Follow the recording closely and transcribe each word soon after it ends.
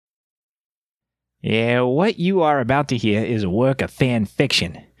Yeah, what you are about to hear is a work of fan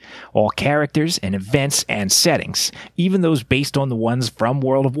fiction. All characters and events and settings, even those based on the ones from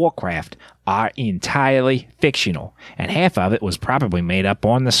World of Warcraft, are entirely fictional, and half of it was probably made up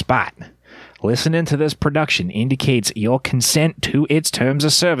on the spot. Listening to this production indicates your consent to its terms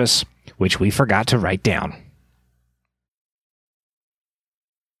of service, which we forgot to write down.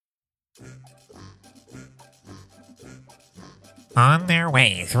 On their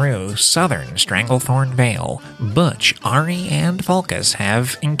way through southern Stranglethorn Vale, Butch, Ari, and Vulcus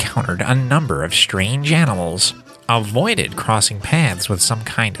have encountered a number of strange animals, avoided crossing paths with some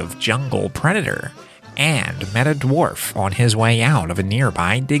kind of jungle predator, and met a dwarf on his way out of a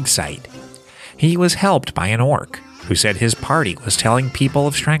nearby dig site. He was helped by an orc, who said his party was telling people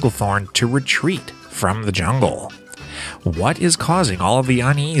of Stranglethorn to retreat from the jungle. What is causing all of the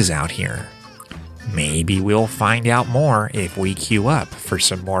unease out here? Maybe we'll find out more if we queue up for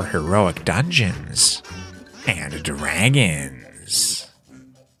some more heroic dungeons and dragons.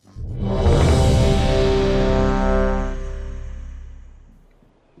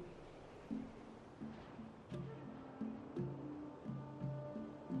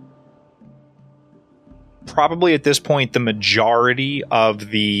 Probably at this point, the majority of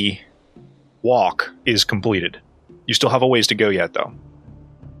the walk is completed. You still have a ways to go yet, though.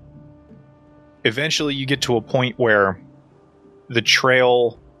 Eventually, you get to a point where the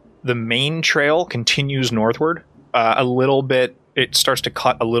main trail continues northward. A little bit, it starts to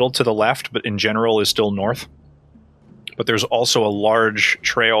cut a little to the left, but in general is still north. But there's also a large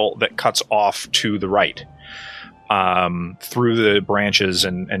trail that cuts off to the right, through the branches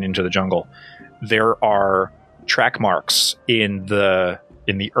and into the jungle. There are track marks in the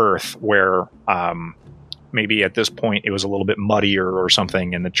earth where maybe at this point it was a little bit muddier or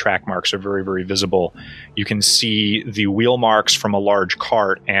something, and the track marks are very, very visible. You can see the wheel marks from a large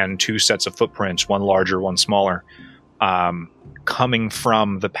cart and two sets of footprints, one larger, one smaller, coming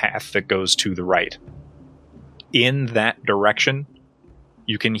from the path that goes to the right. In that direction,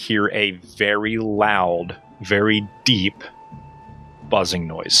 you can hear a very loud, very deep buzzing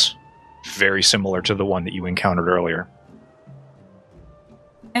noise. Very similar to the one that you encountered earlier.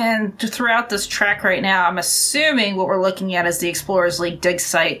 And throughout this track right now, I'm assuming what we're looking at is the Explorers League dig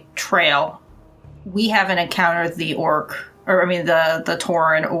site trail. We haven't encountered the the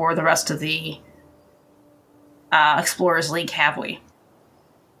Tauren or the rest of the Explorers League, have we?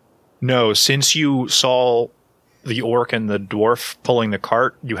 No, since you saw the orc and the dwarf pulling the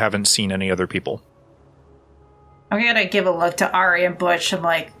cart, you haven't seen any other people. I'm gonna give a look to Ari and Butch. I'm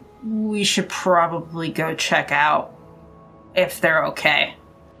like, we should probably go check out if they're okay.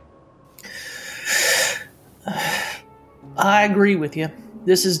 I agree with you.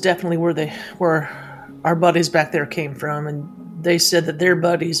 This is definitely where our buddies back there came from, and they said that their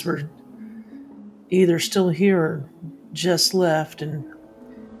buddies were either still here or just left. And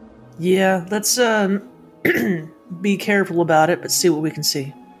yeah, let's be careful about it, but see what we can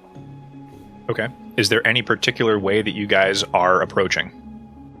see. Okay. Is there any particular way that you guys are approaching?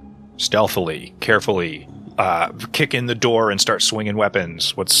 Stealthily, carefully, kick in the door and start swinging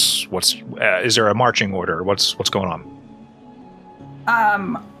weapons. Is there a marching order? What's going on?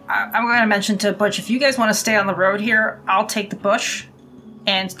 I'm going to mention to Butch, if you guys want to stay on the road here, I'll take the bush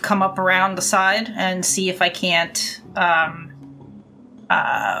and come up around the side and see if I can't.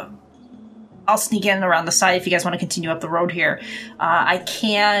 I'll sneak in around the side if you guys want to continue up the road here. I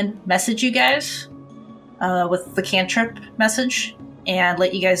can message you guys with the cantrip message and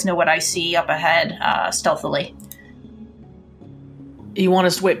let you guys know what I see up ahead stealthily. You want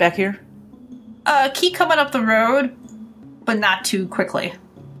us to wait back here? Keep coming up the road, but not too quickly.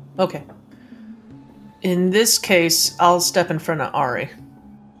 Okay. In this case, I'll step in front of Ari.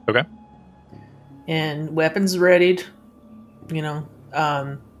 Okay. And weapons readied.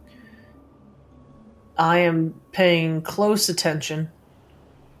 I am paying close attention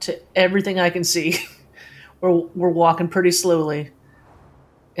to everything I can see. We're walking pretty slowly.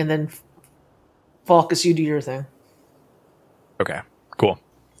 And then, Falcus, you do your thing. Okay, cool.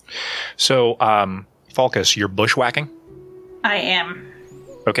 So, Falcus, you're bushwhacking? I am.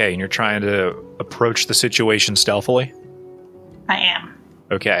 Okay, and you're trying to approach the situation stealthily? I am.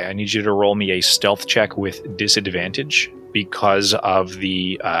 Okay, I need you to roll me a stealth check with disadvantage because of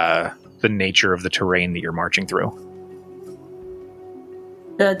the nature of the terrain that you're marching through.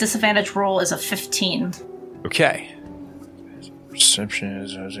 The disadvantage roll is a 15. Okay. Perception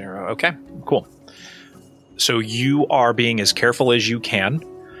is 0. Okay, cool. So you are being as careful as you can.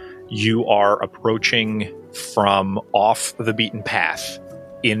 You are approaching from off the beaten path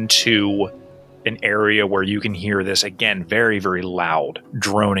into an area where you can hear this, again, very, very loud,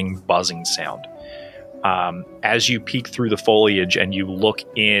 droning, buzzing sound. As you peek through the foliage and you look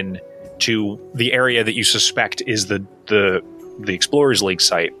in to the area that you suspect is the Explorers League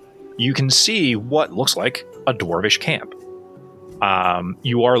site, you can see what looks like a dwarvish camp.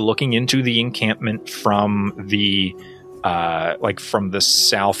 You are looking into the encampment from the from the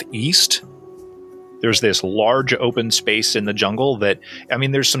southeast. There's this large open space in the jungle that, I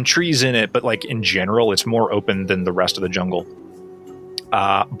mean, there's some trees in it, but like in general, it's more open than the rest of the jungle.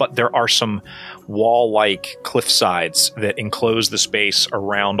 But there are some wall-like cliff sides that enclose the space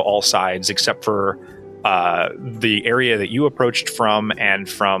around all sides, except for the area that you approached from and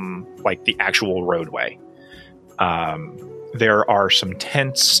from like the actual roadway. There are some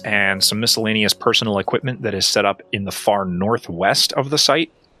tents and some miscellaneous personal equipment that is set up in the far northwest of the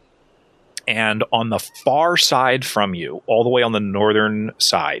site. And on the far side from you, all the way on the northern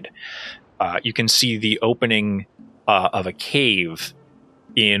side, you can see the opening of a cave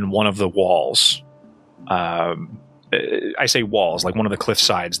in one of the walls. I say walls, like one of the cliff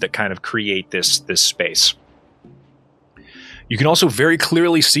sides that kind of create this space. You can also very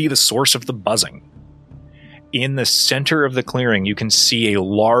clearly see the source of the buzzing. In the center of the clearing, you can see a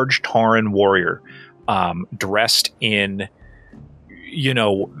large Tauren warrior dressed in, you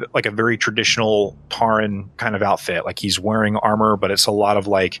know, like a very traditional Tauren kind of outfit. Like he's wearing armor, but it's a lot of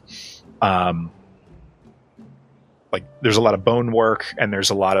like there's a lot of bone work and there's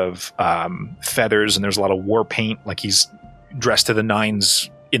a lot of feathers and there's a lot of war paint. Like he's dressed to the nines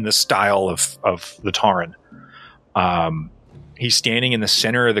in the style of the Tauren. He's standing in the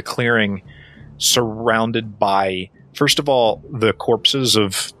center of the clearing, surrounded by, first of all, the corpses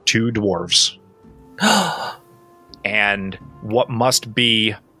of 2 dwarves. And what must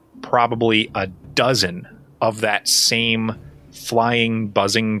be probably a dozen of that same flying,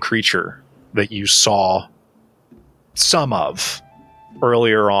 buzzing creature that you saw some of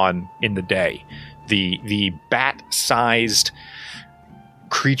earlier on in the day. The bat-sized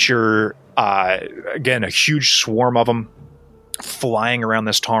creature, again, a huge swarm of them flying around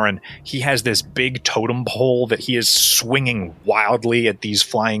this Tauren. He has this big totem pole that he is swinging wildly at these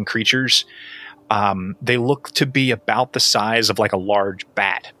flying creatures. They look to be about the size of like a large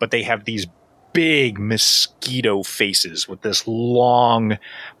bat, but they have these big mosquito faces with this long,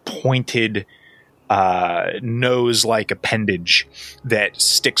 pointed nose-like appendage that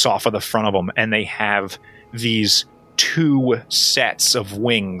sticks off of the front of them, and they have these 2 sets of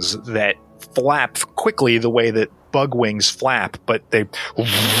wings that flap quickly the way that bug wings flap, but it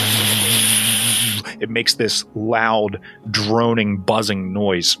makes this loud, droning, buzzing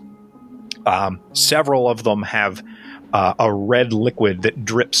noise. Several of them have a red liquid that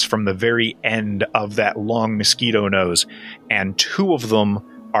drips from the very end of that long mosquito nose, and 2 of them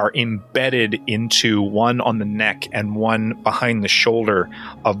are embedded into one on the neck and one behind the shoulder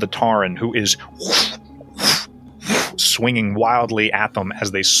of the Tauren, who is swinging wildly at them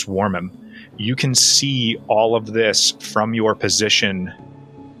as they swarm him. You can see all of this from your position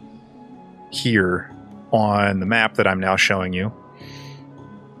here on the map that I'm now showing you.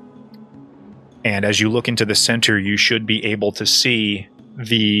 And as you look into the center, you should be able to see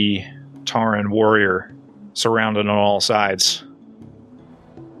the Tauren warrior surrounded on all sides.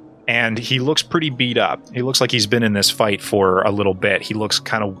 And he looks pretty beat up. He looks like he's been in this fight for a little bit. He looks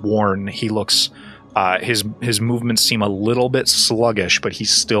kind of worn. He looks... his movements seem a little bit sluggish, but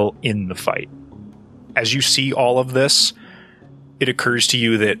he's still in the fight. As you see all of this, it occurs to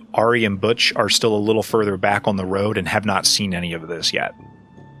you that Ari and Butch are still a little further back on the road and have not seen any of this yet.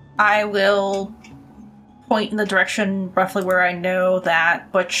 I will point in the direction roughly where I know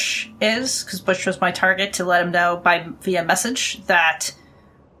that Butch is, because Butch was my target, to let him know via message that,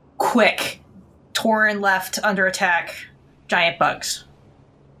 quick, Tauren left under attack, giant bugs.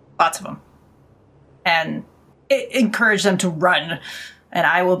 Lots of them. And encourage them to run. And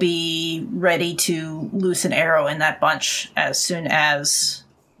I will be ready to loose an arrow in that bunch as soon as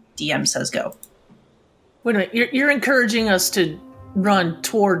DM says go. Wait a minute, you're encouraging us to run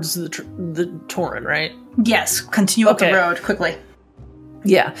towards the Tauren, right? Yes, continue up the road quickly.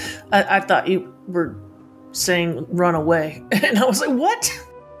 Yeah, I thought you were saying run away. And I was like, what?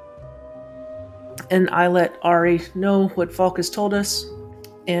 And I let Ari know what Falk has told us.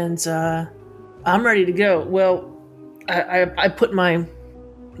 And I'm ready to go. Well, I put my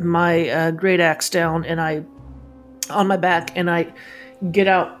great axe down and on my back, and I get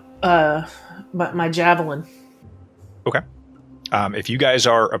out my javelin. Okay. If you guys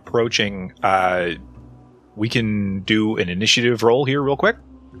are approaching, we can do an initiative roll here real quick.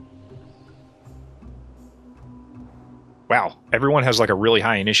 Wow, everyone has like a really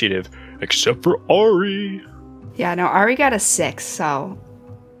high initiative, except for Ari. Yeah, no, Ari got a 6, so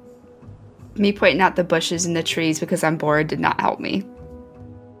me pointing out the bushes and the trees because I'm bored did not help me.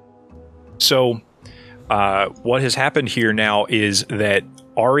 So, what has happened here now is that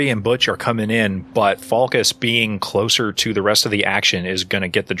Ari and Butch are coming in, but Falkus, being closer to the rest of the action, is going to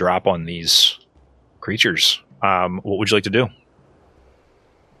get the drop on these creatures. What would you like to do?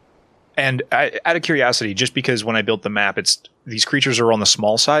 And out of curiosity, just because when I built the map, these creatures are on the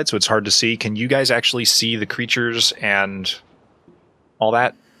small side, so it's hard to see. Can you guys actually see the creatures and all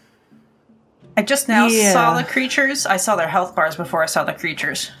that? I just now saw the creatures. I saw their health bars before I saw the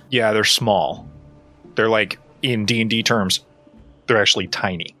creatures. Yeah, they're small. They're like, in D&D terms, they're actually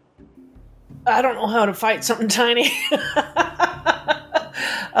tiny. I don't know how to fight something tiny.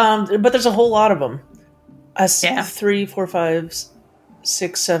 But there's a whole lot of them. I see 3, 4, 5,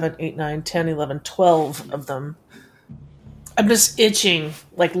 6, 7, 8, 9, 10, 11, 12 of them. I'm just itching,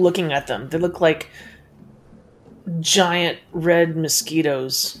 like, looking at them. They look like giant red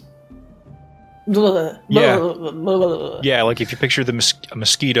mosquitoes. Yeah, like if you picture a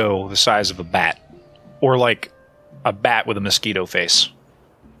mosquito the size of a bat. Or like a bat with a mosquito face.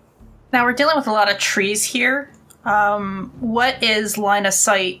 Now we're dealing with a lot of trees here. What is line of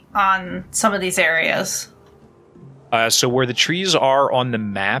sight on some of these areas? So where the trees are on the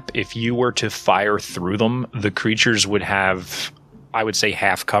map, if you were to fire through them, the creatures would have, I would say,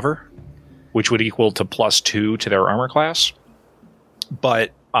 half cover, which would equal to +2 to their armor class.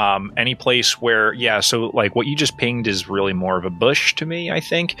 But any place where, so like what you just pinged is really more of a bush to me, I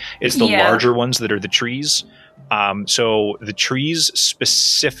think. It's the larger ones that are the trees. So the trees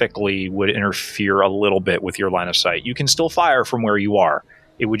specifically would interfere a little bit with your line of sight. You can still fire from where you are.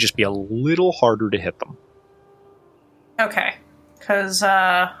 It would just be a little harder to hit them. Okay. Because,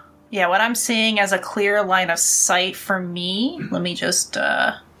 what I'm seeing as a clear line of sight for me, let me just,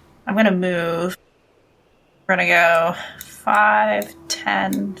 I'm going to move. We're going to go 5,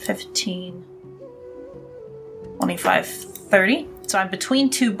 10, 15, 25, 30. So I'm between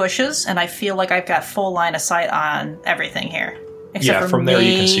two bushes, and I feel like I've got full line of sight on everything here. Except for from there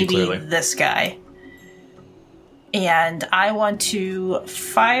you can see clearly. This guy. And I want to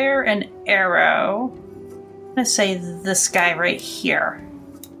fire an arrow. I'm going to say this guy right here.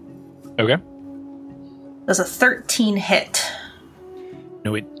 Okay. Does a 13 hit.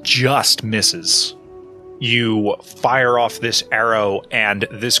 No, it just misses. You fire off this arrow, and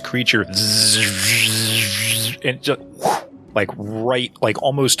this creature, and just like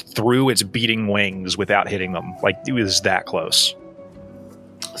almost through its beating wings without hitting them. Like it was that close.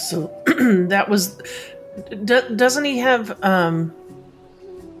 So that was. Doesn't he have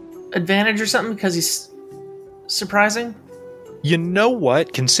advantage or something because he's surprising? You know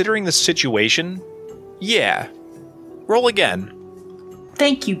what? Considering the situation, yeah. Roll again.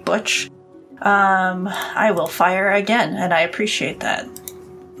 Thank you, Butch. I will fire again, and I appreciate that.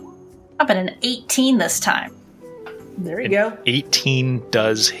 I've been an 18 this time. There you go. 18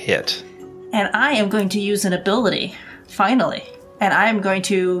 does hit. And I am going to use an ability, finally. And I am going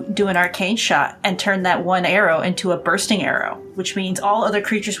to do an arcane shot and turn that one arrow into a bursting arrow, which means all other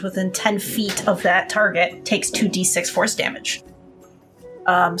creatures within 10 feet of that target takes 2d6 force damage.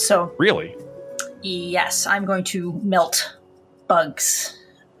 Really? Yes, I'm going to melt bugs.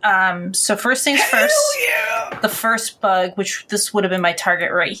 So first things first, the first bug, which this would have been my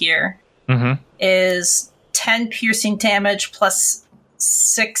target right here, is 10 piercing damage plus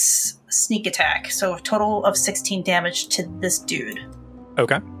 6 sneak attack. So a total of 16 damage to this dude.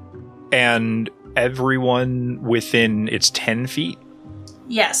 Okay. And everyone within its 10 feet?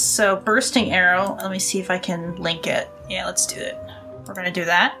 Yes, so bursting arrow. Let me see if I can link it. Yeah, let's do it. We're going to do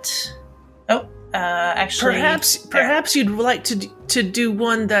that. Oh, actually... Perhaps you'd like to do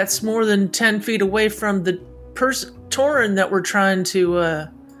one that's more than 10 feet away from the Tauren that we're trying to...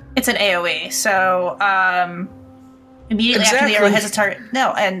 It's an AoE, so immediately after the arrow hits a target...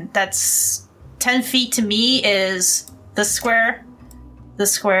 No, and that's 10 feet to me is this square,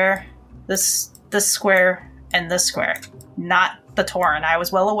 this square, this square, and this square. Not the Tauren. I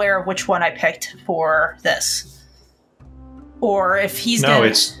was well aware of which one I picked for this. Or if he's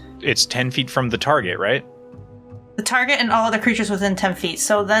it's 10 feet from the target, right? The target and all other creatures within 10 feet.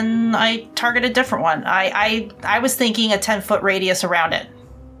 So then I target a different one. I was thinking a 10-foot radius around it.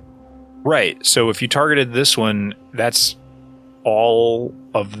 Right. So if you targeted this one, that's all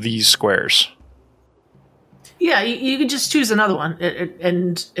of these squares. Yeah, you could just choose another one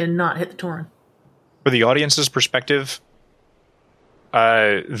and not hit the Tauren. For the audience's perspective,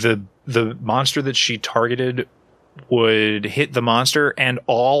 the monster that she targeted would hit the monster and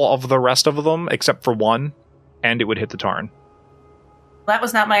all of the rest of them, except for one, and it would hit the Tauren. That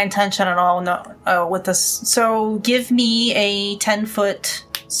was not my intention at all. No, with this. So give me a 10-foot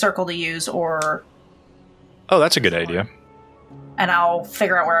circle to use, or Oh, that's a good idea. and I'll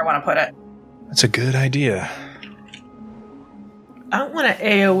figure out where I want to put it. That's a good idea. I don't want an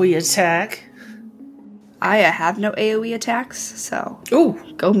AoE attack. I have no AoE attacks, so Ooh,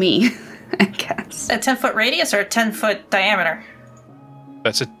 go me, I guess. A 10-foot radius or a 10-foot diameter?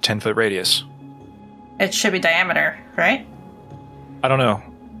 That's a 10-foot radius. It should be diameter, right? I don't know.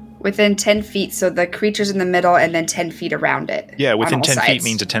 Within 10 feet, so the creature's in the middle and then 10 feet around it. Yeah, within on all 10 feet sides.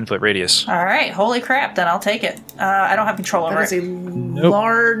 means a 10-foot radius. All right, holy crap, then I'll take it. I don't have control that over is it. a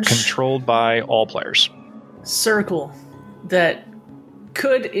large Controlled by all players. circle that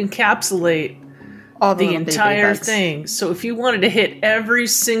could encapsulate all the little bitty entire bugs. thing. So if you wanted to hit every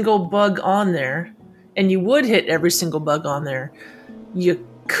single bug on there, and you would hit every single bug on there, you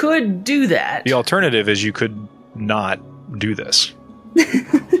could do that. The alternative is you could not do this.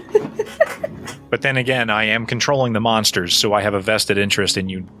 But then again, I am controlling the monsters, so I have a vested interest in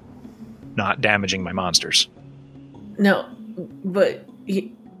you not damaging my monsters. No, but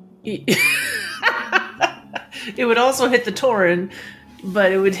it would also hit the Tauren,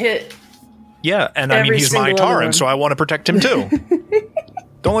 but it would hit. Yeah, and I mean, Every he's my single other one. Tauren, so I want to protect him too.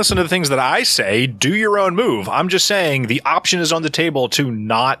 Don't listen to the things that I say. Do your own move. I'm just saying the option is on the table to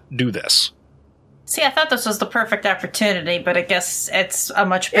not do this. See, I thought this was the perfect opportunity, but I guess it's a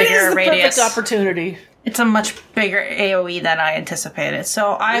much It is bigger the radius. perfect opportunity. It's a much bigger AoE than I anticipated,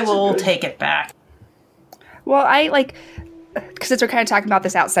 so I will take it back. Well, I like, because since we're kind of talking about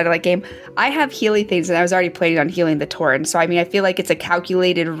this outside of like game, I have healing things and I was already planning on healing the Tauren. So I mean, I feel like it's a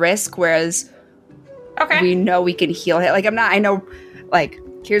calculated risk, whereas Okay. we know we can heal it. Like I know, like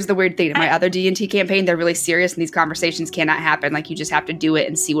here's the weird thing. In my other D&T campaign, they're really serious and these conversations cannot happen. Like you just have to do it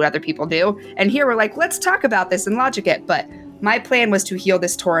and see what other people do. And here we're like, let's talk about this and logic it. But my plan was to heal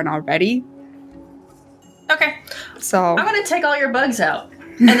this Tauren already. Okay. So I'm going to take all your bugs out,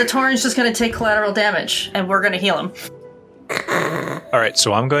 and the Tauren's just going to take collateral damage, and we're going to heal him. All right,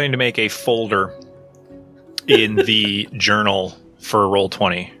 so I'm going to make a folder in the journal for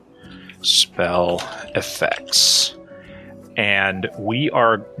Roll20. Spell effects. And we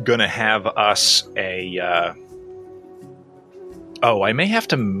are going to have us a... I may have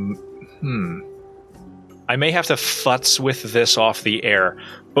to... I may have to futz with this off the air,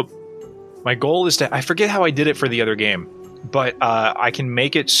 but my goal is to... I forget how I did it for the other game, but I can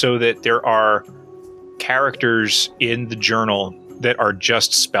make it so that there are characters in the journal that are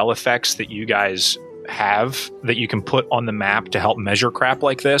just spell effects that you guys have that you can put on the map to help measure crap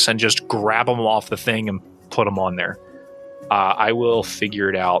like this and just grab them off the thing and put them on there. I will figure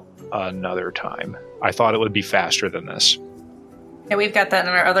it out another time. I thought it would be faster than this. Yeah, we've got that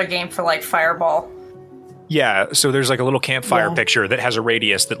in our other game for, like, Fireball. Yeah, so there's like a little campfire Yeah. picture that has a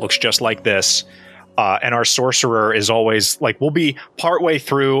radius that looks just like this. And our sorcerer is always like, we'll be partway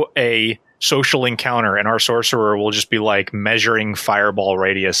through a social encounter and our sorcerer will just be like measuring fireball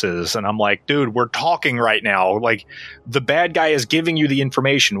radiuses. And I'm like, dude, we're talking right now. Like, the bad guy is giving you the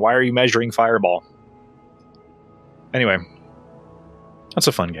information. Why are you measuring fireball? Anyway, that's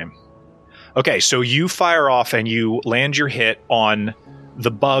a fun game. Okay, so you fire off and you land your hit on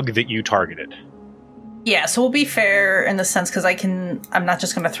the bug that you targeted. Yeah, so we'll be fair in the sense, because I'm not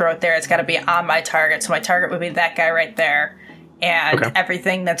just going to throw it there. It's got to be on my target. So my target would be that guy right there. And Okay.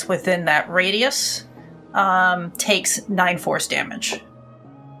 everything that's within that radius takes 9 force damage.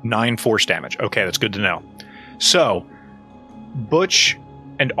 9 force damage. Okay, that's good to know. So, Butch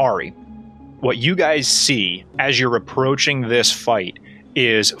and Ari, what you guys see as you're approaching this fight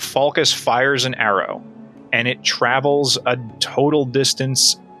is Falcus fires an arrow, and it travels a total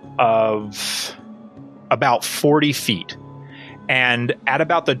distance of about 40 feet. And at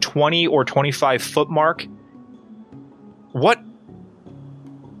about the 20 or 25 foot mark, what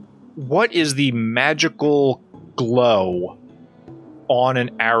is the magical glow on an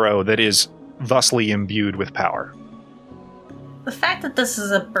arrow that is thusly imbued with power? The fact that this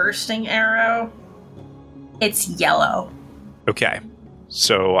is a bursting arrow, it's yellow. Okay,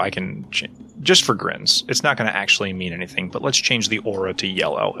 so I can just for grins. It's not going to actually mean anything, but let's change the aura to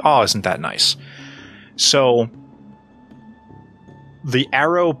yellow. Oh, isn't that nice? So the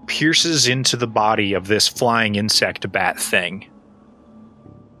arrow pierces into the body of this flying insect bat thing.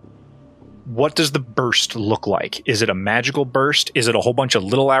 What does the burst look like? Is it a magical burst? Is it a whole bunch of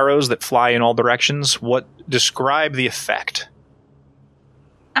little arrows that fly in all directions? Describe the effect.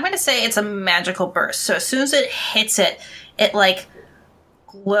 I'm going to say it's a magical burst. So as soon as it hits it, it like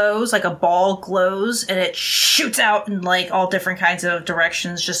glows, like a ball glows, and it shoots out in like all different kinds of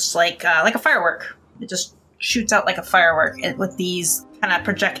directions, just like a firework. It just shoots out like a firework with these kind of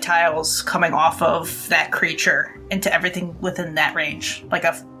projectiles coming off of that creature into everything within that range. Like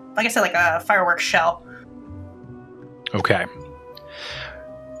I said, like a fireworks shell. Okay.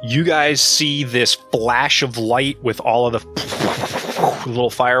 You guys see this flash of light with all of the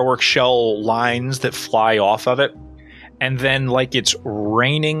little fireworks shell lines that fly off of it. And then, like it's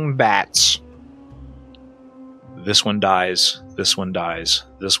raining bats, this one dies, this one dies,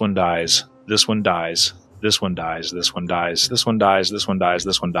 this one dies, this one dies, this one dies, this one dies, this one dies, this one dies,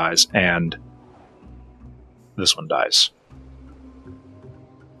 this one dies, and this one dies.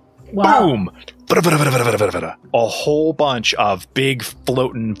 Wow. Boom! A whole bunch of big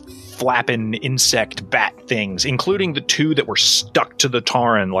floating, flapping insect bat things, including the two that were stuck to the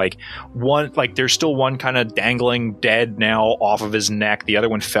Tauren. Like there's still one kind of dangling dead now off of his neck. The other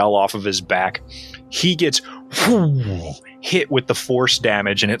one fell off of his back. He gets hit with the force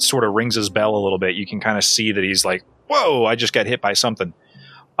damage, and it sort of rings his bell a little bit. You can kind of see that he's like, "Whoa! I just got hit by something."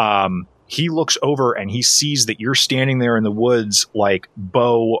 He looks over and he sees that you're standing there in the woods, like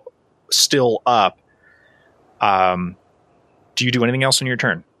bow still up. Do you do anything else on your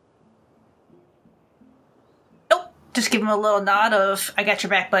turn? Nope. Just give him a little nod of, I got your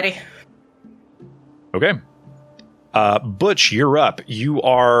back, buddy. Okay. Butch, you're up. You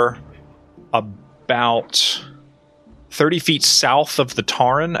are about 30 feet south of the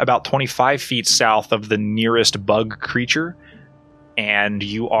Tauren, about 25 feet south of the nearest bug creature. And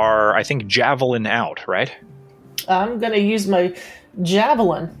you are, I think, javelin out, right? I'm going to use my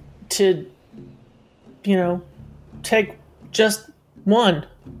javelin to, take just one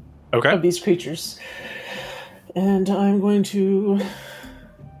of these creatures. And I'm going to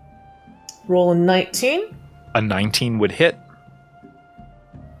roll a 19. A 19 would hit.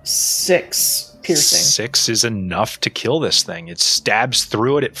 6 piercing. 6 is enough to kill this thing. It stabs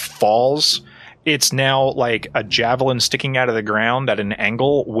through it. It falls. It's now like a javelin sticking out of the ground at an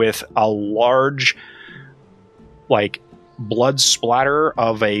angle with a large, like, blood splatter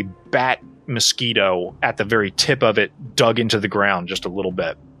of a bat mosquito at the very tip of it dug into the ground just a little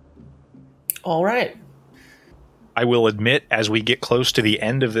bit. All right. I will admit, as we get close to the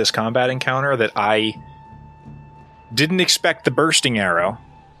end of this combat encounter, that I didn't expect the bursting arrow.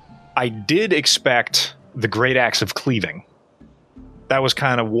 I did expect the great axe of cleaving. That was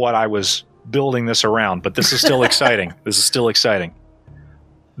kind of what I was building this around, but this is still exciting. This is still exciting.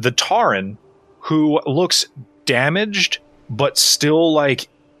 The Tauren, who looks damaged, but still, like,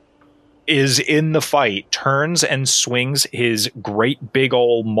 is in the fight, turns and swings his great big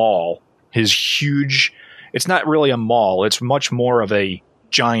old maul. His huge... It's not really a maul. It's much more of a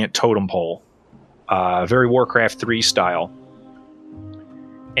giant totem pole. Very Warcraft 3 style.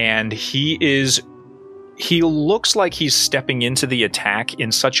 And he looks like he's stepping into the attack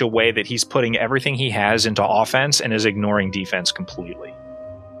in such a way that he's putting everything he has into offense and is ignoring defense completely.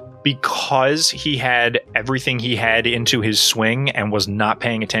 Because he had everything he had into his swing and was not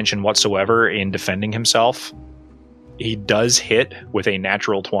paying attention whatsoever in defending himself, he does hit with a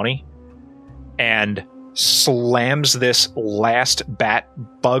natural 20 and slams this last bat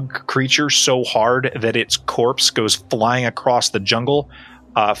bug creature so hard that its corpse goes flying across the jungle.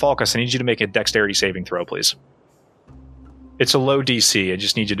 Falcus, I need you to make a dexterity saving throw, please. It's a low DC. I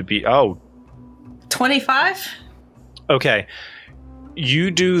just need you to be... 25? Okay.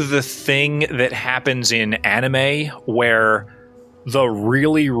 You do the thing that happens in anime where the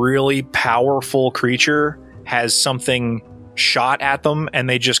really, really powerful creature has something shot at them and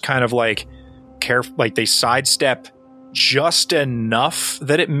they just kind of like they sidestep just enough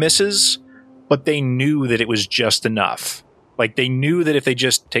that it misses, but they knew that it was just enough. Like, they knew that if they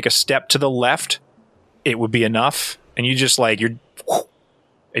just take a step to the left, it would be enough. And you just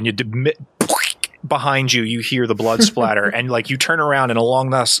behind you, you hear the blood splatter. And, like, you turn around and along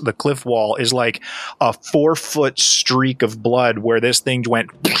the cliff wall is, like, a 4-foot streak of blood where this thing went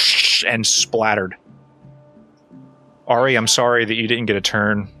and splattered. Ari, I'm sorry that you didn't get a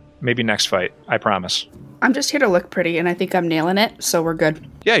turn. Maybe next fight. I promise. I'm just here to look pretty, and I think I'm nailing it, so we're good.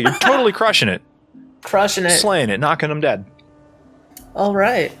 Yeah, you're totally crushing it. Crushing it. Slaying it, knocking them dead. All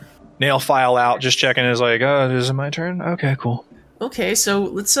right. Nail file out, just checking. Is like, is it my turn? Okay, cool. Okay, so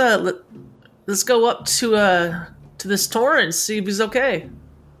let's go up to this Tauren and see if he's okay.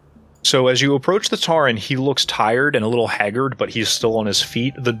 So as you approach the Tauren, he looks tired and a little haggard, but he's still on his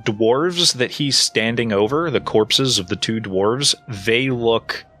feet. The dwarves that he's standing over, the corpses of the two dwarves, they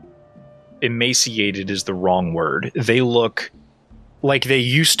look emaciated is the wrong word. They look like they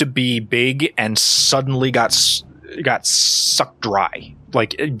used to be big and suddenly got sucked dry.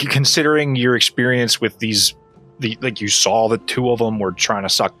 Like, considering your experience with these you saw the two of them were trying to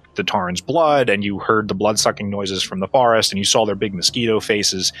suck the Tarn's blood, and you heard the blood-sucking noises from the forest, and you saw their big mosquito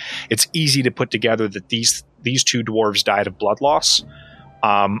faces. It's easy to put together that these two dwarves died of blood loss,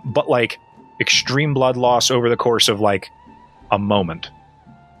 but like extreme blood loss over the course of like a moment.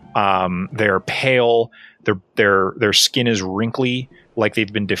 They're pale. Their skin is wrinkly, like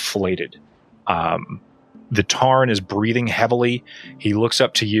they've been deflated. The Tarn is breathing heavily. He looks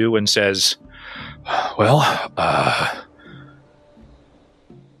up to you and says, "Well, I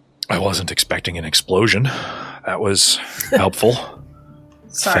wasn't expecting an explosion. That was helpful."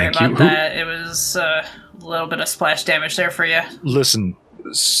 Sorry Thank about you. that. It was a little bit of splash damage there for you. Listen,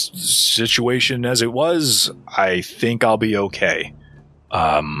 situation as it was, I think I'll be okay.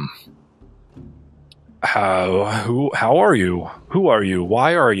 How are you? Who are you?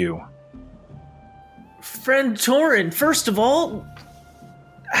 Why are you? Friend Torin, first of all,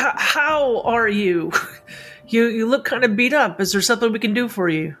 how are you? You look kind of beat up. Is there something we can do for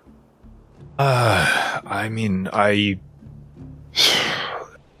you? I mean, I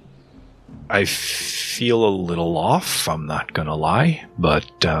feel a little off, I'm not gonna lie, but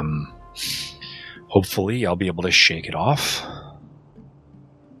hopefully I'll be able to shake it off.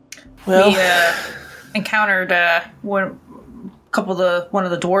 Well, We encountered one of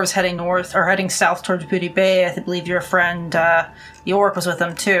the dwarves heading north or heading south towards Booty Bay. I believe your friend York was with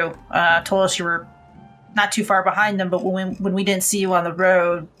them too. Told us you were not too far behind them, but when we didn't see you on the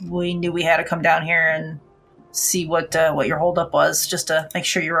road, we knew we had to come down here and see what your holdup was, just to make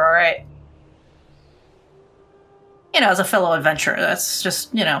sure you were all right. As a fellow adventurer, that's just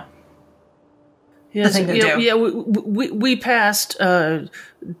yes, the thing to do. Yeah, we passed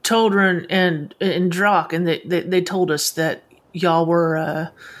Toldrin and Drock, and they told us that y'all were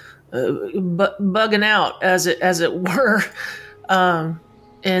bugging out, as it were,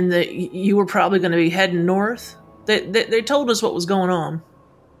 and that you were probably going to be heading north. They told us what was going on.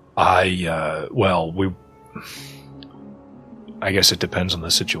 I guess it depends on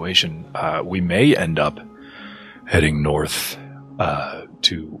the situation. We may end up heading north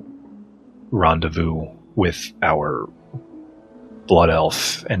to rendezvous with our blood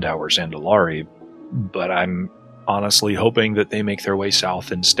elf and our Zandalari, but I'm honestly hoping that they make their way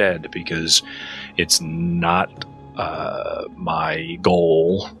south instead, because it's not my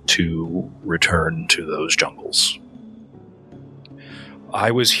goal to return to those jungles.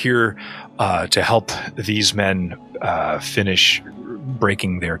 I was here to help these men finish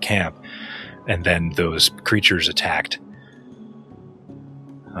breaking their camp, and then those creatures attacked.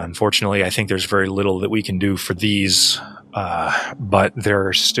 Unfortunately, I think there's very little that we can do for these, but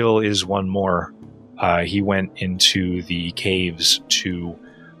there still is one more. He went into the caves to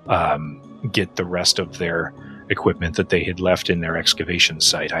get the rest of their equipment that they had left in their excavation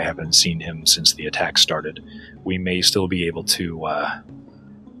site. I haven't seen him since the attack started. We may still be able to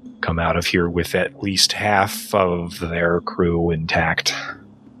come out of here with at least half of their crew intact.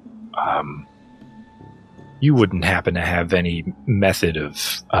 You wouldn't happen to have any method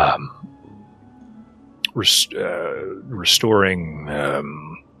of restoring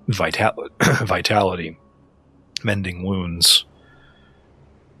vitality, mending wounds,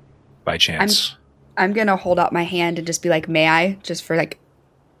 by chance? I'm gonna hold out my hand and just be like, "May I?" Just for like,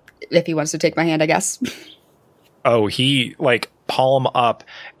 if he wants to take my hand, I guess. Oh, he palm up,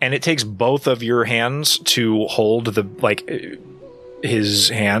 and it takes both of your hands to hold his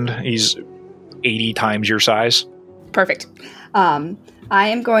hand. He's 80 times your size. Perfect. I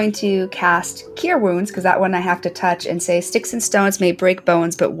am going to cast Cure Wounds, because that one I have to touch, and say, "Sticks and stones may break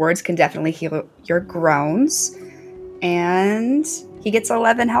bones, but words can definitely heal your groans." And he gets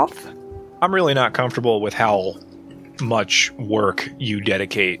 11 health. I'm really not comfortable with how much work you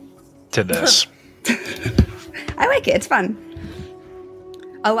dedicate to this. I like it. It's fun.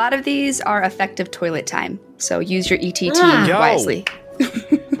 A lot of these are effective toilet time, so use your ETT wisely.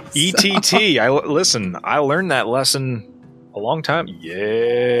 ETT. I learned that lesson a long time.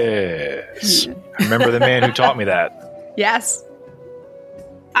 Yes. I remember the man who taught me that. Yes.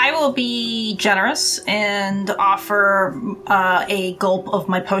 I will be generous and offer a gulp of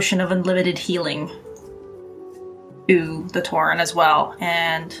my potion of unlimited healing to the Tauren as well,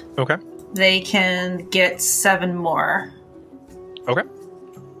 and Okay. they can get 7 more. Okay.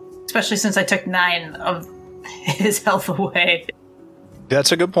 Especially since I took 9 of his health away.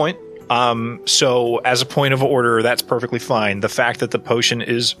 That's a good point. So as a point of order, that's perfectly fine. The fact that the potion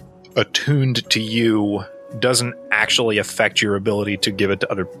is attuned to you doesn't actually affect your ability to give it to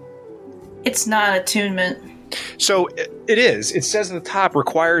other. It's not attunement. So it is. It says at the top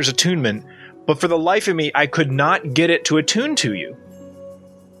requires attunement, but for the life of me, I could not get it to attune to you.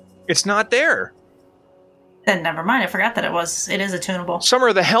 It's not there. Then never mind. I forgot that it is attunable.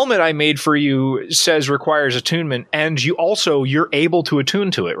 Summer, the helmet I made for you says requires attunement, and you're able to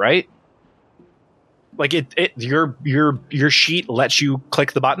attune to it, right? Like your sheet lets you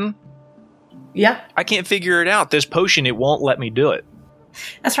click the button? Yeah. I can't figure it out. This potion, it won't let me do it.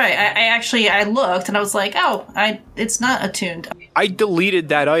 That's right. I looked and I was like, it's not attuned. I deleted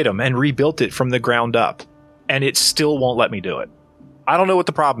that item and rebuilt it from the ground up, and it still won't let me do it. I don't know what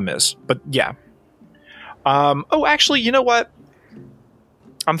the problem is, but yeah. Actually, you know what?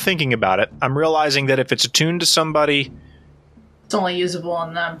 I'm thinking about it. I'm realizing that if it's attuned to somebody... It's only usable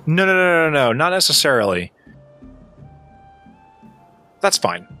on them. No, not necessarily. That's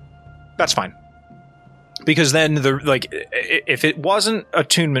fine. Because then, if it wasn't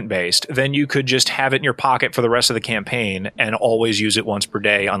attunement based, then you could just have it in your pocket for the rest of the campaign and always use it once per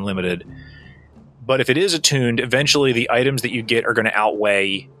day, unlimited. But if it is attuned, eventually the items that you get are going to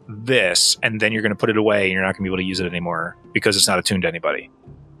outweigh this, and then you're going to put it away and you're not going to be able to use it anymore because it's not attuned to anybody.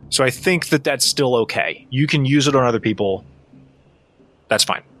 So I think that that's still okay. You can use it on other people. That's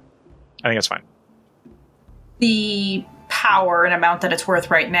fine. I think that's fine. The power and amount that it's worth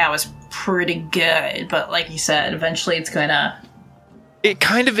right now is pretty good, but like you said, eventually it's gonna... It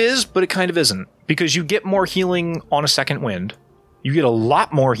kind of is, but it kind of isn't. Because you get more healing on a second wind. You get a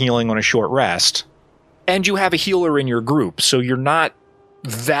lot more healing on a short rest. And you have a healer in your group, so you're not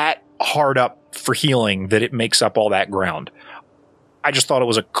that hard up for healing that it makes up all that ground. I just thought it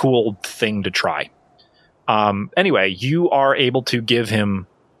was a cool thing to try. Anyway, you are able to give him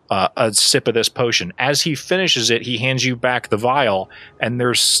a sip of this potion. As he finishes it, he hands you back the vial, and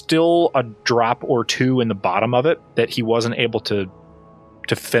there's still a drop or two in the bottom of it that he wasn't able to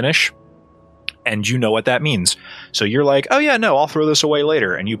finish. And you know what that means. So you're like, oh yeah, no, I'll throw this away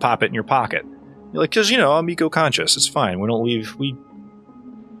later. And you pop it in your pocket. You're like, because, I'm eco-conscious. It's fine. We don't leave...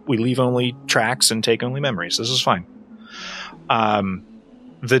 We leave only tracks and take only memories. This is fine.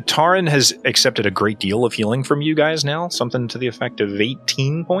 The Tauren has accepted a great deal of healing from you guys now. Something to the effect of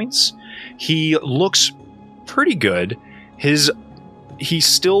 18 points. He looks pretty good. He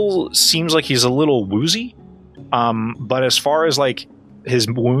still seems like he's a little woozy. But as far as his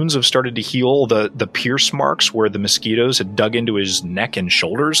wounds have started to heal, the pierce marks where the mosquitoes had dug into his neck and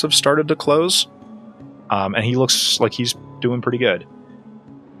shoulders have started to close. And he looks like he's doing pretty good.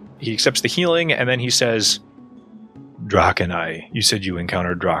 He accepts the healing, and then he says, Drak and you said you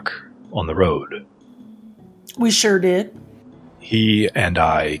encountered Drak on the road. We sure did. He and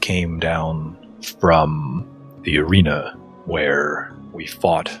I came down from the arena where we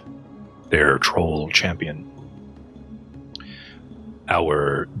fought their troll champion.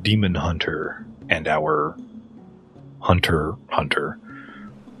 Our demon hunter and our hunter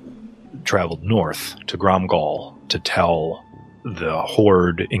traveled north to Gromgal to tell the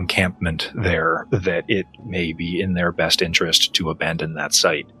Horde encampment there that it may be in their best interest to abandon that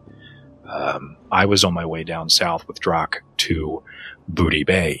site. I was on my way down south with Drak to Booty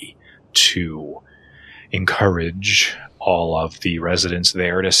Bay to encourage all of the residents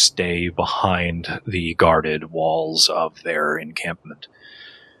there to stay behind the guarded walls of their encampment.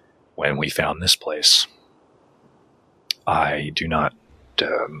 When we found this place, I do not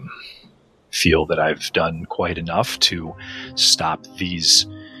feel that I've done quite enough to stop these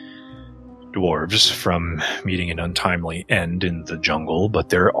dwarves from meeting an untimely end in the jungle, but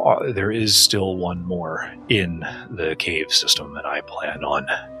there is still one more in the cave system, and I plan on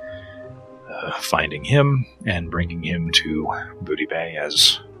finding him and bringing him to Booty Bay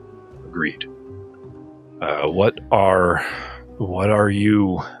as agreed. What are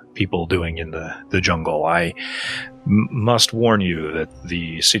you people doing in the jungle? I must warn you that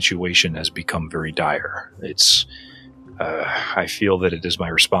the situation has become very dire. I feel that it is my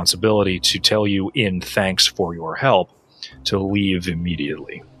responsibility to tell you in thanks for your help to leave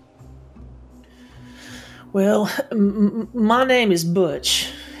immediately. Well, my name is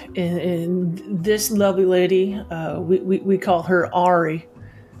Butch, and this lovely lady, we call her Ari.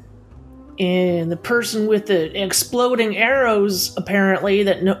 And the person with the exploding arrows, apparently,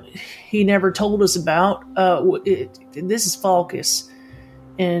 that he never told us about, this is Falkus.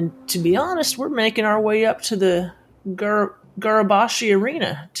 And to be honest, we're making our way up to the Garabashi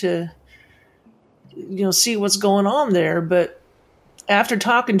Arena to, see what's going on there. But after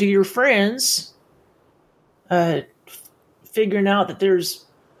talking to your friends, figuring out that there's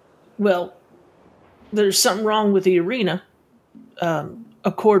something wrong with the arena,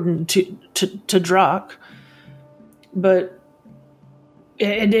 according to Drak. But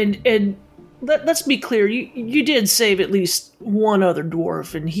and let's be clear, you did save at least one other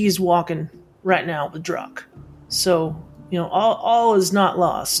dwarf, and he's walking right now with Drak. So all is not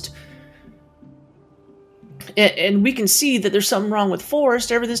lost. and we can see that there's something wrong with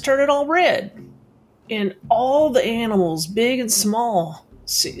forest. Everything's turning all red. And all the animals, big and small,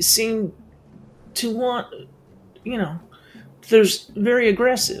 seem to want, there's very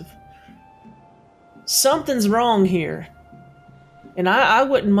aggressive. Something's wrong here. And I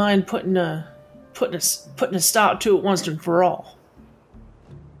wouldn't mind putting a stop to it once and for all.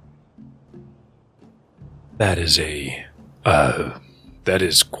 That is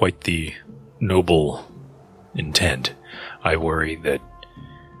quite the noble intent. I worry that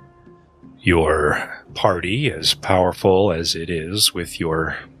your party, as powerful as it is with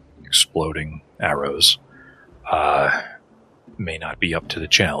your exploding arrows, may not be up to the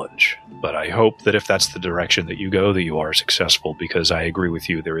challenge. But I hope that if that's the direction that you go, that you are successful, because I agree with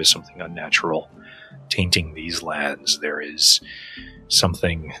you, there is something unnatural tainting these lands. There is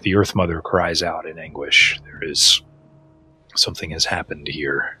something, the Earth Mother cries out in anguish. There is something has happened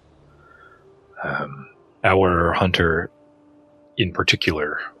here. Our hunter in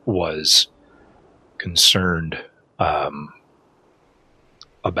particular was concerned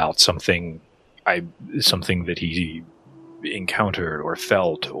about something that he encountered or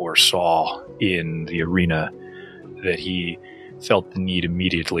felt or saw in the arena, that he felt the need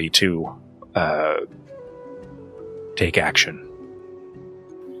immediately to take action.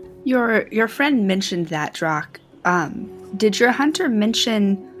 Your friend mentioned that, Drock. Did your hunter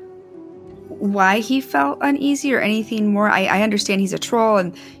mention why he felt uneasy or anything more? I understand he's a troll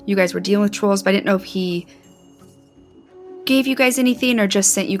and you guys were dealing with trolls, but I didn't know if he gave you guys anything or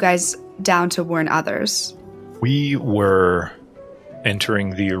just sent you guys down to warn others. We were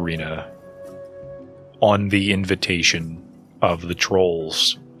entering the arena on the invitation of the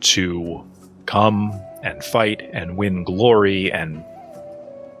trolls to come and fight and win glory and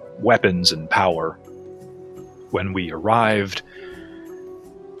weapons and power. When we arrived,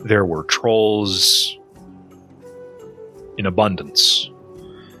 there were trolls in abundance.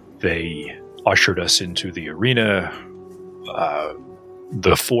 They ushered us into the arena.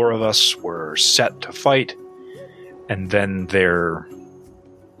 The four of us were set to fight, and then their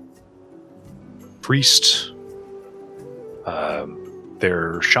priest,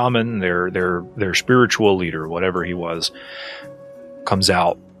 their shaman, their spiritual leader, whatever he was, comes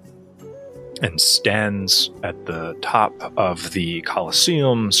out and stands at the top of the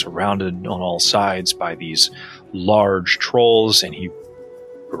Colosseum, surrounded on all sides by these large trolls, and he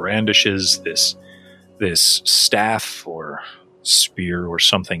brandishes this staff or spear or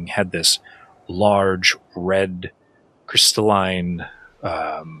something, had this large red crystalline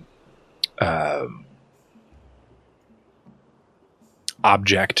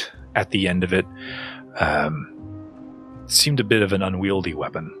object at the end of it. Seemed a bit of an unwieldy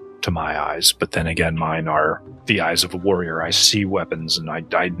weapon to my eyes, but then again, mine are the eyes of a warrior. I see weapons and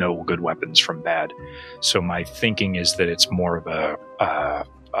I know good weapons from bad. So my thinking is that it's more of a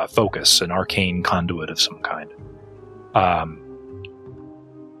focus, an arcane conduit of some kind.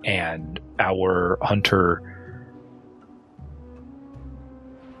 And our hunter,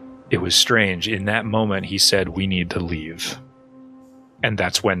 it was strange. In that moment, he said, "We need to leave." And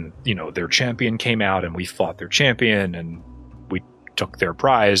that's when, their champion came out and we fought their champion and we took their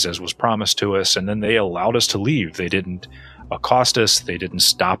prize as was promised to us. And then they allowed us to leave. They didn't accost us. They didn't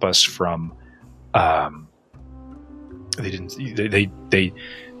stop us from,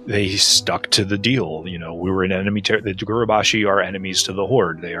 they stuck to the deal. We were in enemy territory. The Gurubashi are enemies to the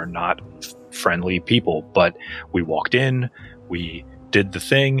Horde. They are not friendly people, but we walked in, we did the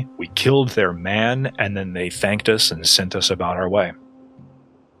thing, we killed their man, and then they thanked us and sent us about our way.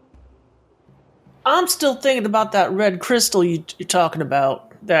 I'm still thinking about that red crystal you're talking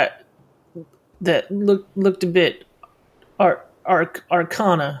about. That looked a bit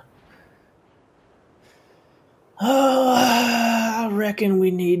arcana. Oh, I reckon we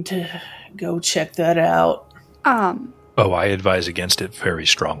need to go check that out. Oh, I advise against it very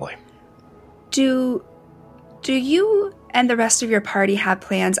strongly. Do you and the rest of your party have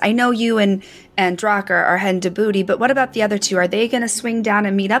plans? I know you and Drock are heading to Booty, but what about the other two? Are they going to swing down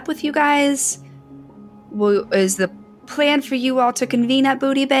and meet up with you guys? Is the plan for you all to convene at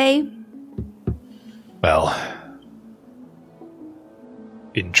Booty Bay? Well,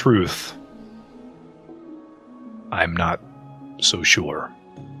 in truth, I'm not so sure.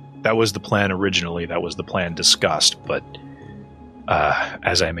 That was the plan originally. That was the plan discussed. But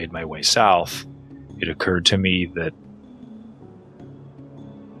as I made my way south, it occurred to me that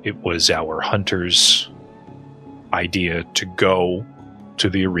it was our hunter's idea to go to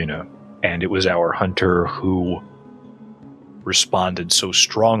the arena, and it was our hunter who responded so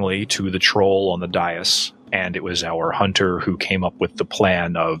strongly to the troll on the dais, and it was our hunter who came up with the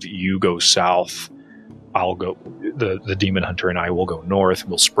plan of you go south, I'll go. The demon hunter and I will go north.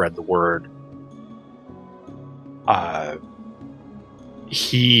 We'll spread the word.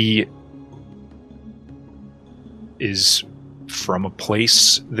 He is from a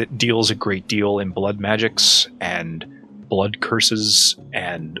place that deals a great deal in blood magics and blood curses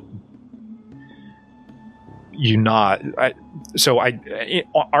and on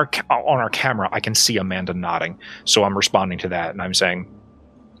our camera I can see Amanda nodding, so I'm responding to that and I'm saying,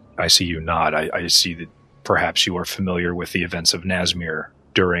 I see you nod. I see that perhaps you are familiar with the events of Nazmir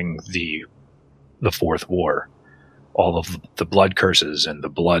during the Fourth War, all of the blood curses and the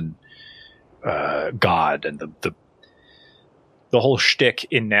blood god and the whole shtick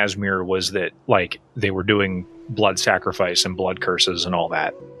in Nazmir was that like they were doing blood sacrifice and blood curses and all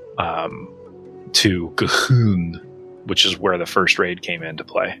that to Gahun, which is where the first raid came into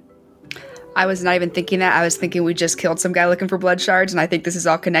play. I was not even thinking that. I was thinking we just killed some guy looking for blood shards, and I think this is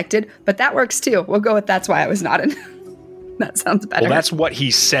all connected. But that works too. We'll go with that's why I was nodding. That sounds better. Well, that's what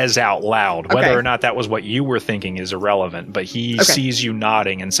he says out loud. Okay. Whether or not that was what you were thinking is irrelevant. But he sees you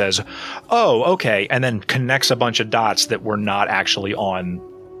nodding and says, "Oh, okay," and then connects a bunch of dots that were not actually on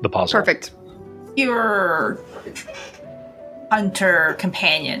the puzzle. Perfect. Your hunter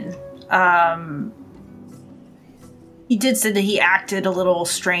companion, he did say that he acted a little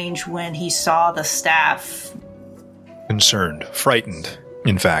strange when he saw the staff. Concerned, frightened,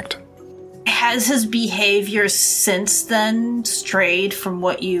 in fact. Has his behavior since then strayed from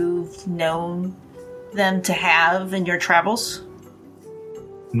what you've known them to have in your travels?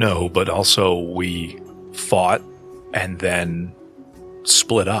 No, but also we fought and then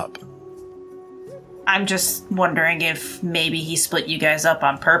split up. I'm just wondering if maybe he split you guys up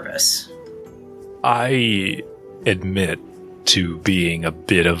on purpose. I admit to being a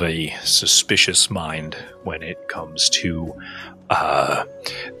bit of a suspicious mind when it comes to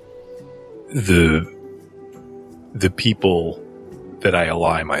the people that I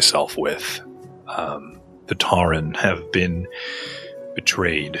ally myself with. The Tauren have been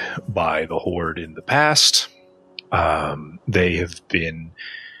betrayed by the Horde in the past. They have been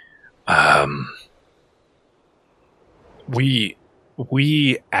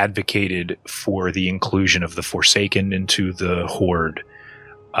we advocated for the inclusion of the Forsaken into the Horde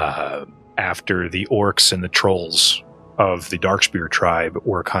after the orcs and the trolls of the Darkspear tribe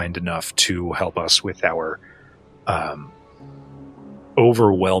were kind enough to help us with our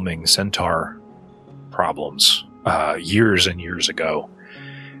overwhelming centaur problems years and years ago.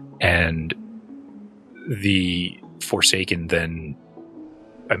 And the Forsaken then,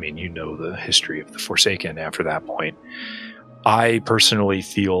 I mean, you know the history of the Forsaken after that point. I personally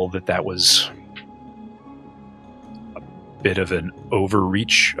feel that that was a bit of an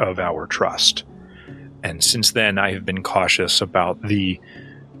overreach of our trust. And since then, I have been cautious about the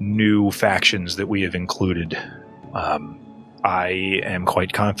new factions that we have included. I am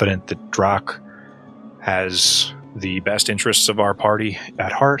quite confident that Drak has the best interests of our party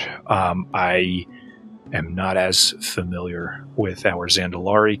at heart. I am not as familiar with our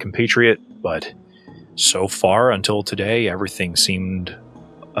Zandalari compatriot, but so far until today, everything seemed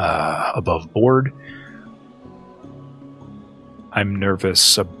above board. I'm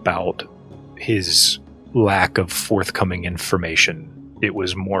nervous about his lack of forthcoming information. It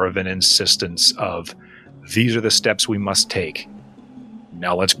was more of an insistence of, these are the steps we must take.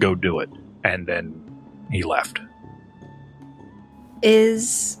 Now let's go do it. And then he left.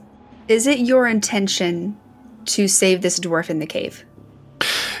 Is it your intention to save this dwarf in the cave?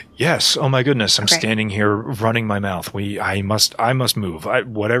 Yes. Oh my goodness. I'm Okay. standing here running my mouth. I must move.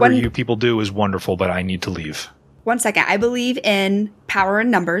 Whatever you people do is wonderful, but I need to leave. 1 second. I believe in power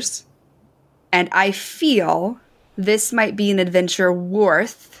and numbers, and I feel this might be an adventure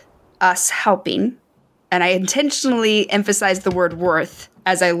worth us helping. And I intentionally emphasize the word worth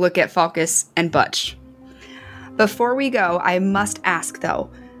as I look at Falcus and Butch. Before we go, I must ask, though,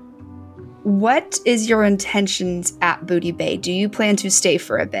 what is your intentions at Booty Bay? Do you plan to stay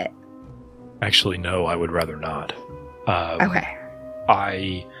for a bit? Actually, no, I would rather not. Okay.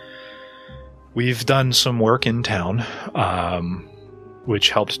 We've done some work in town, which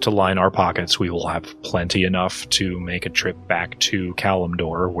helped to line our pockets. We will have plenty enough to make a trip back to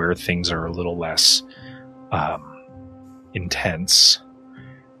Kalimdor, where things are a little less intense.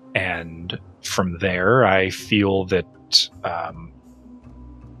 And from there, I feel that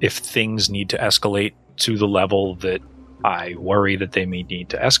if things need to escalate to the level that I worry that they may need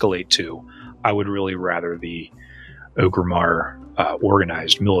to escalate to, I would really rather the Orgrimmar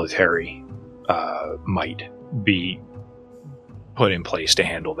organized military might be put in place to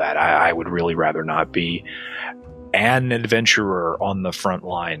handle that. I would really rather not be an adventurer on the front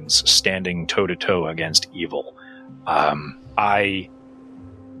lines, standing toe-to-toe against evil. I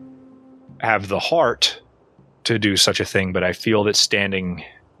have the heart to do such a thing, but I feel that standing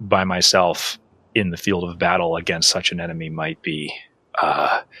by myself in the field of battle against such an enemy might be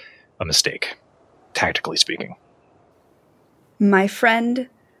a mistake, tactically speaking. My friend,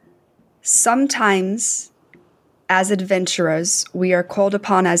 sometimes as adventurers, we are called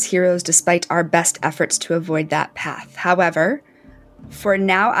upon as heroes despite our best efforts to avoid that path. However, for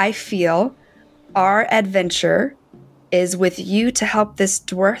now, I feel our adventure is with you to help this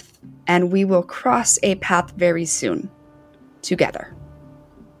dwarf, and we will cross a path very soon together.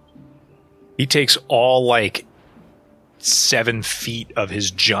 He takes all 7 feet of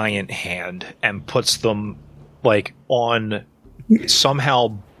his giant hand and puts them on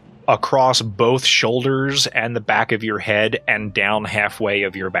somehow across both shoulders and the back of your head and down halfway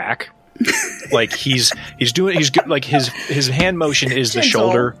of your back. His hand motion is the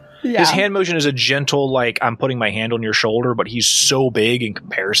shoulder. Yeah. His hand motion is a gentle, I'm putting my hand on your shoulder, but he's so big in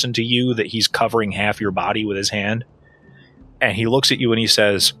comparison to you that he's covering half your body with his hand. And he looks at you and he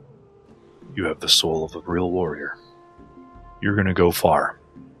says, "You have the soul of a real warrior. You're going to go far."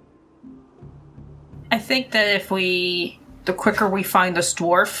 I think that the quicker we find this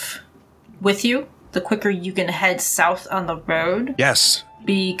dwarf with you, the quicker you can head south on the road. Yes.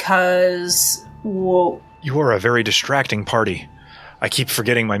 Because, you are a very distracting party. I keep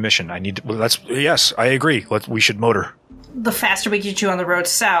forgetting my mission. Yes, I agree. We should motor. The faster we get you on the road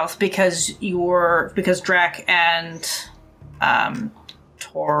south, because Drac and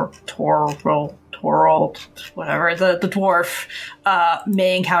Torald, whatever, the dwarf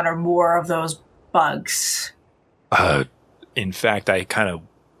may encounter more of those bugs. In fact, I'm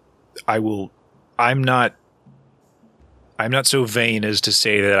not so vain as to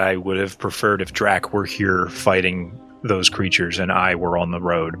say that I would have preferred if Drac were here fighting those creatures and I were on the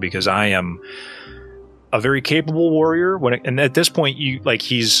road, because I am a very capable warrior. And at this point,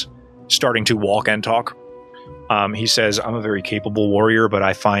 he's starting to walk and talk. He says, "I'm a very capable warrior, but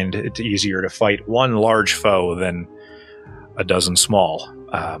I find it easier to fight one large foe than a dozen small."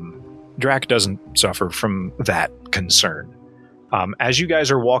 Drac doesn't suffer from that concern. As you guys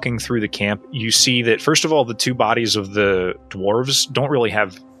are walking through the camp, you see that, first of all, the 2 bodies of the dwarves don't really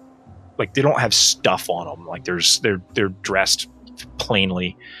have, they don't have stuff on them. They're dressed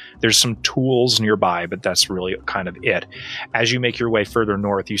plainly. There's some tools nearby, but that's really kind of it. As you make your way further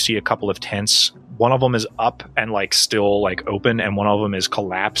north, you see a couple of tents. One of them is up and still open, and one of them is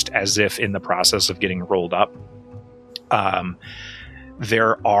collapsed as if in the process of getting rolled up.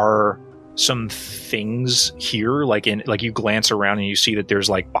 There are some things here, you glance around and you see that there's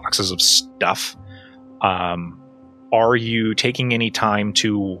boxes of stuff. Are you taking any time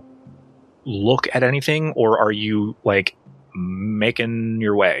to look at anything, or are you making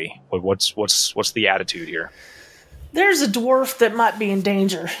your way? What's the attitude here? There's a dwarf that might be in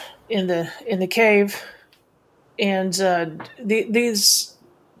danger in the cave, and these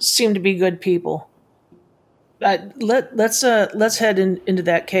seem to be good people. Let's head into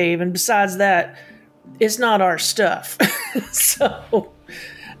that cave. And besides that, it's not our stuff. So,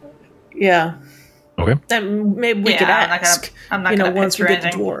 yeah. Okay. Then maybe we could ask. I'm not gonna once we get the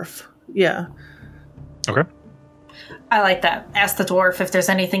anything. dwarf. Yeah. Okay. I like that. Ask the dwarf if there's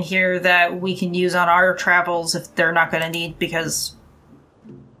anything here that we can use on our travels if they're not going to need, because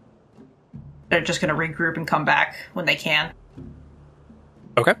they're just going to regroup and come back when they can.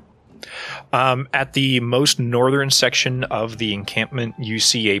 Okay. At the most northern section of the encampment, you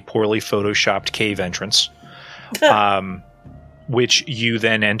see a poorly photoshopped cave entrance, which you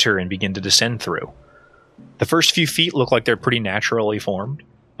then enter and begin to descend through. The first few feet look like they're pretty naturally formed,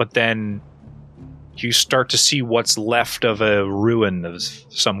 but then you start to see what's left of a ruin of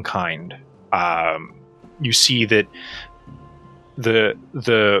some kind. You see that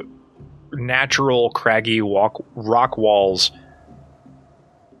the natural craggy rock walls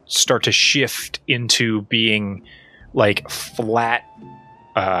start to shift into being flat,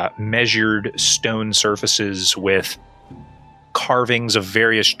 measured stone surfaces with carvings of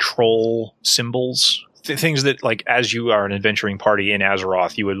various troll symbols. Things that, as you are an adventuring party in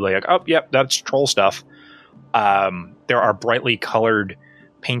Azeroth, you would oh, yep, that's troll stuff. There are brightly colored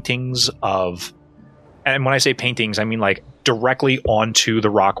paintings of, and when I say paintings, I mean directly onto the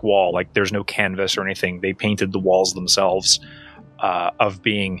rock wall. There's no canvas or anything. They painted the walls themselves, of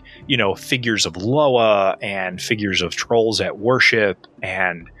being, figures of Loa and figures of trolls at worship,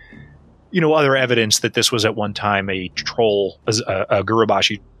 and other evidence that this was at one time a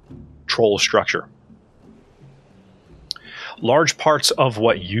Gurubashi troll structure. Large parts of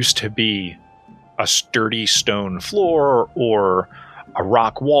what used to be a sturdy stone floor or a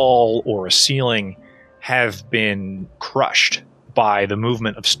rock wall or a ceiling have been crushed by the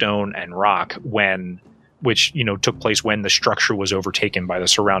movement of stone and rock which took place when the structure was overtaken by the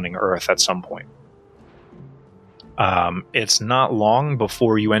surrounding earth at some point. It's not long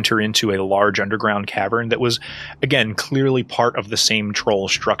before you enter into a large underground cavern that was, again, clearly part of the same troll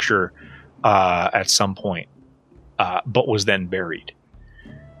structure at some point, but was then buried.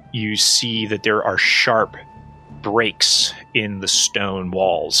 You see that there are sharp breaks in the stone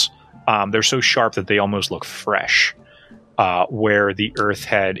walls. They're so sharp that they almost look fresh, where the earth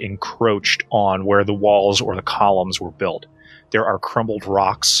had encroached on where the walls or the columns were built. There are crumbled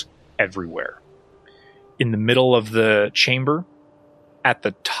rocks everywhere. In the middle of the chamber, at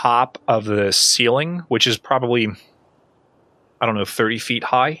the top of the ceiling, which is probably, 30 feet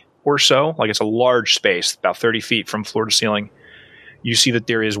high or so, like it's a large space, about 30 feet from floor to ceiling, you see that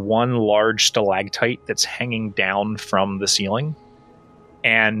there is one large stalactite that's hanging down from the ceiling,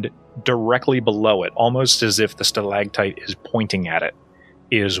 and directly below it, almost as if the stalactite is pointing at it,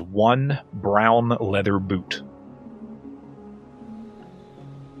 is one brown leather boot.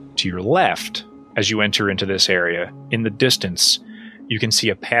 To your left, as you enter into this area, in the distance, you can see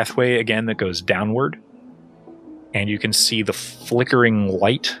a pathway again that goes downward, and you can see the flickering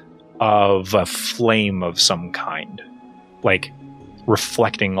light of a flame of some kind, like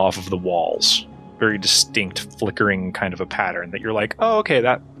reflecting off of the walls. Very distinct flickering kind of a pattern that you're like, oh, okay,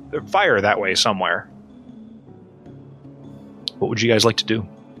 that fire that way somewhere. What would you guys like to do?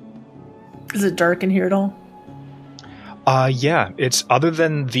 Is it dark in here at all? Yeah, it's, other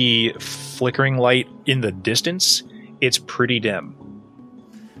than the flickering light in the distance, it's pretty dim.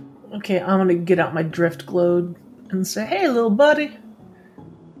 Okay, I'm gonna get out my drift globe and say, hey, little buddy.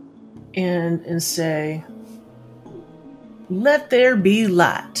 And say, let there be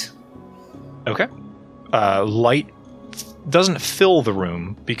light. Okay. Light doesn't fill the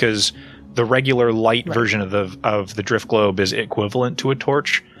room because the regular light version of the drift globe is equivalent to a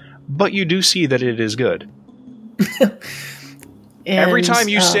torch, but you do see that it is good. Every time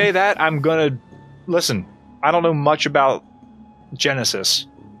you say that, I'm gonna listen. I don't know much about Genesis,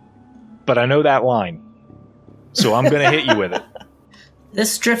 but I know that line, so I'm gonna hit you with it.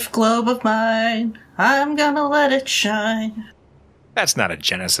 This drift globe of mine, I'm gonna let it shine. That's not a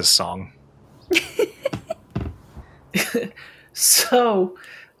Genesis song. So,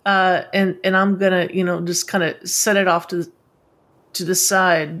 and I'm gonna, just kind of set it off to the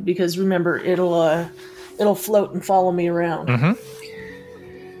side, because remember, it'll float and follow me around. Mm-hmm.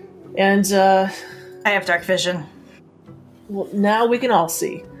 And I have dark vision. Well, now we can all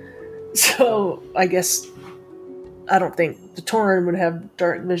see. So I guess I don't think the Tauren would have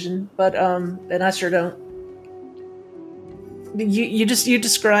dark vision, but and I sure don't. You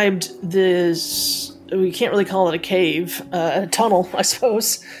described this. We can't really call it a cave, a tunnel, I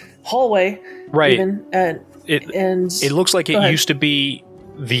suppose, hallway, right? Even, it looks like it used to be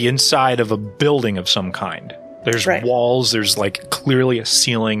the inside of a building of some kind. There's walls, there's like clearly a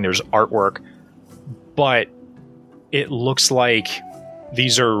ceiling, there's artwork, but it looks like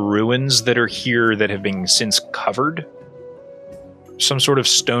these are ruins that are here that have been since covered. Some sort of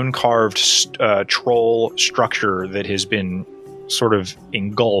stone-carved troll structure that has been sort of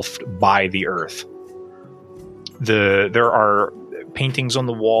engulfed by the earth. There are paintings on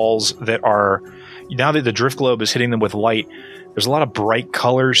the walls that are, now that the drift globe is hitting them with light, there's a lot of bright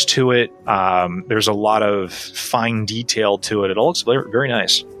colors to it. There's a lot of fine detail to it. It all looks very, very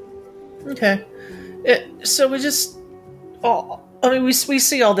nice. Okay. So we just... we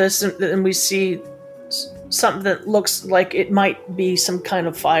see all this, and we see something that looks like it might be some kind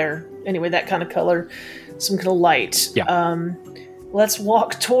of fire. Anyway, that kind of color. Some kind of light. Yeah. Let's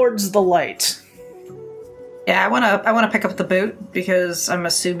walk towards the light. Yeah, I wanna pick up the boot, because I'm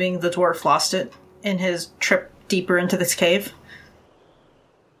assuming the dwarf lost it in his trip deeper into this cave.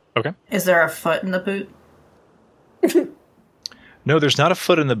 Okay. Is there a foot in the boot? No, there's not a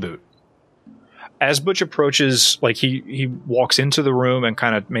foot in the boot. As Butch approaches, like he walks into the room and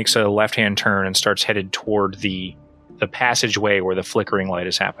kind of makes a left-hand turn and starts headed toward the passageway where the flickering light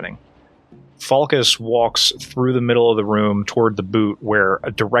is happening. Falcus walks through the middle of the room toward the boot, where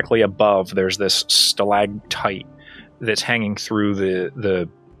directly above there's this stalactite that's hanging through the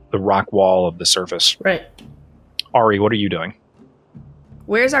rock wall of the surface. Right. Ari, what are you doing?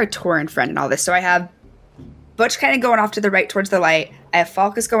 Where's our Tauren friend in all this? So I have Butch kind of going off to the right towards the light. I have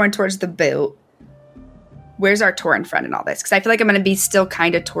Falcus going towards the boot. Where's our Tauren friend in all this? Because I feel like I'm going to be still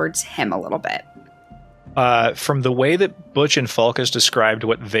kind of towards him a little bit. From the way that Butch and Falcus described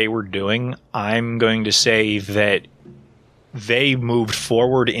what they were doing, I'm going to say that they moved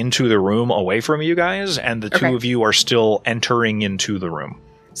forward into the room away from you guys, and the two of you are still entering into the room.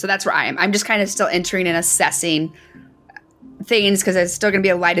 So that's where I am. I'm just kind of still entering and assessing things because there's still going to be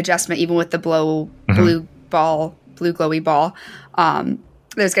a light adjustment even with the blue glowy ball.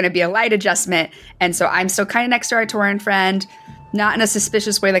 There's going to be a light adjustment. And so I'm still kind of next to our Tauren friend, not in a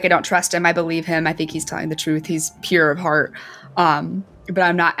suspicious way. Like I don't trust him. I believe him. I think he's telling the truth. He's pure of heart. But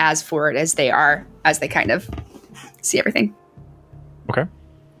I'm not as for it as they are, as they kind of see everything. Okay.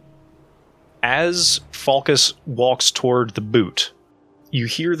 As Falcus walks toward the boot, you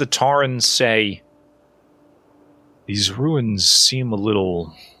hear the Tauren say, "These ruins seem a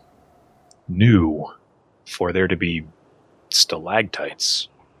little new for there to be stalactites."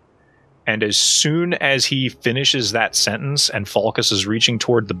 And as soon as he finishes that sentence and Falcus is reaching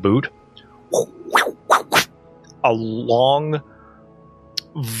toward the boot, a long,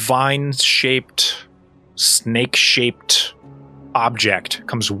 vine-shaped, snake-shaped object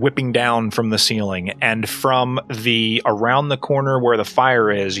comes whipping down from the ceiling, and from the around the corner where the fire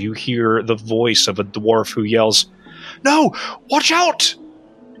is, you hear the voice of a dwarf who yells, "No! Watch out!"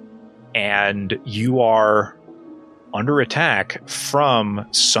 And you are under attack from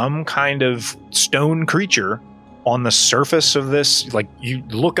some kind of stone creature on the surface of this. Like, you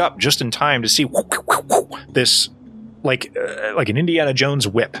look up just in time to see this, like an Indiana Jones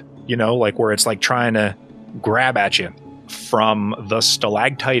whip, you know, like where it's like trying to grab at you from the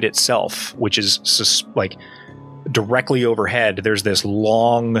stalactite itself, which is like directly overhead. There's this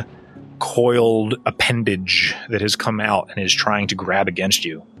long coiled appendage that has come out and is trying to grab against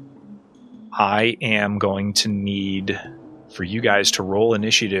you. I am going to need for you guys to roll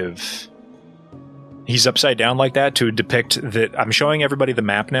initiative. He's upside down like that to depict that. I'm showing everybody the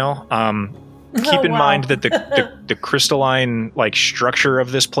map now. Keep in mind that the crystalline like structure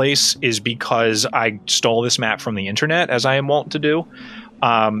of this place is because I stole this map from the internet, as I am wont to do.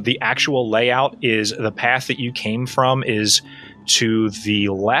 The actual layout is the path that you came from is to the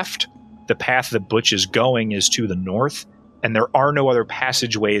left. The path that Butch is going is to the north, and there are no other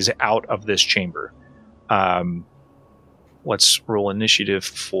passageways out of this chamber. Let's roll initiative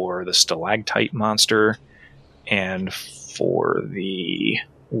for the stalactite monster and for the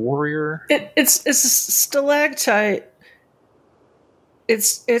warrior. It's a stalactite.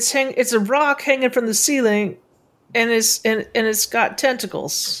 It's a rock hanging from the ceiling, and it's got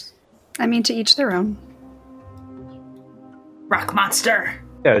tentacles. I mean, to each their own. Rock monster.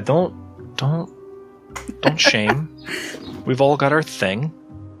 Yeah, don't shame. We've all got our thing.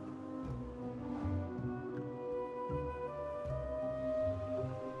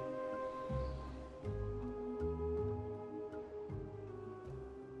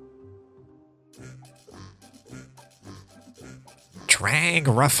 Drag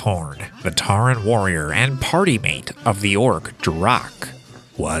Roughhorn, the Tauren warrior and party mate of the orc Drak,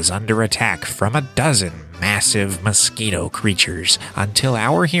 was under attack from a dozen massive mosquito creatures until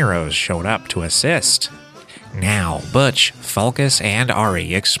our heroes showed up to assist. Now, Butch, Falcus, and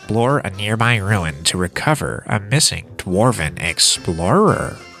Ari explore a nearby ruin to recover a missing dwarven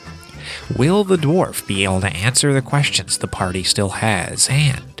explorer. Will the dwarf be able to answer the questions the party still has,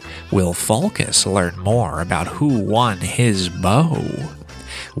 and will Falcus learn more about who won his bow?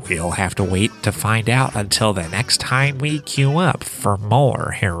 We'll have to wait to find out until the next time we queue up for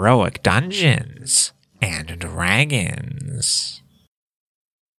more heroic Dungeons and Dragons.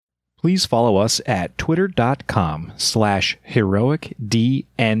 Please follow us at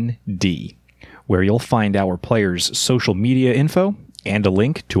twitter.com/heroicdnd, where you'll find our players' social media info and a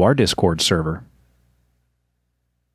link to our Discord server.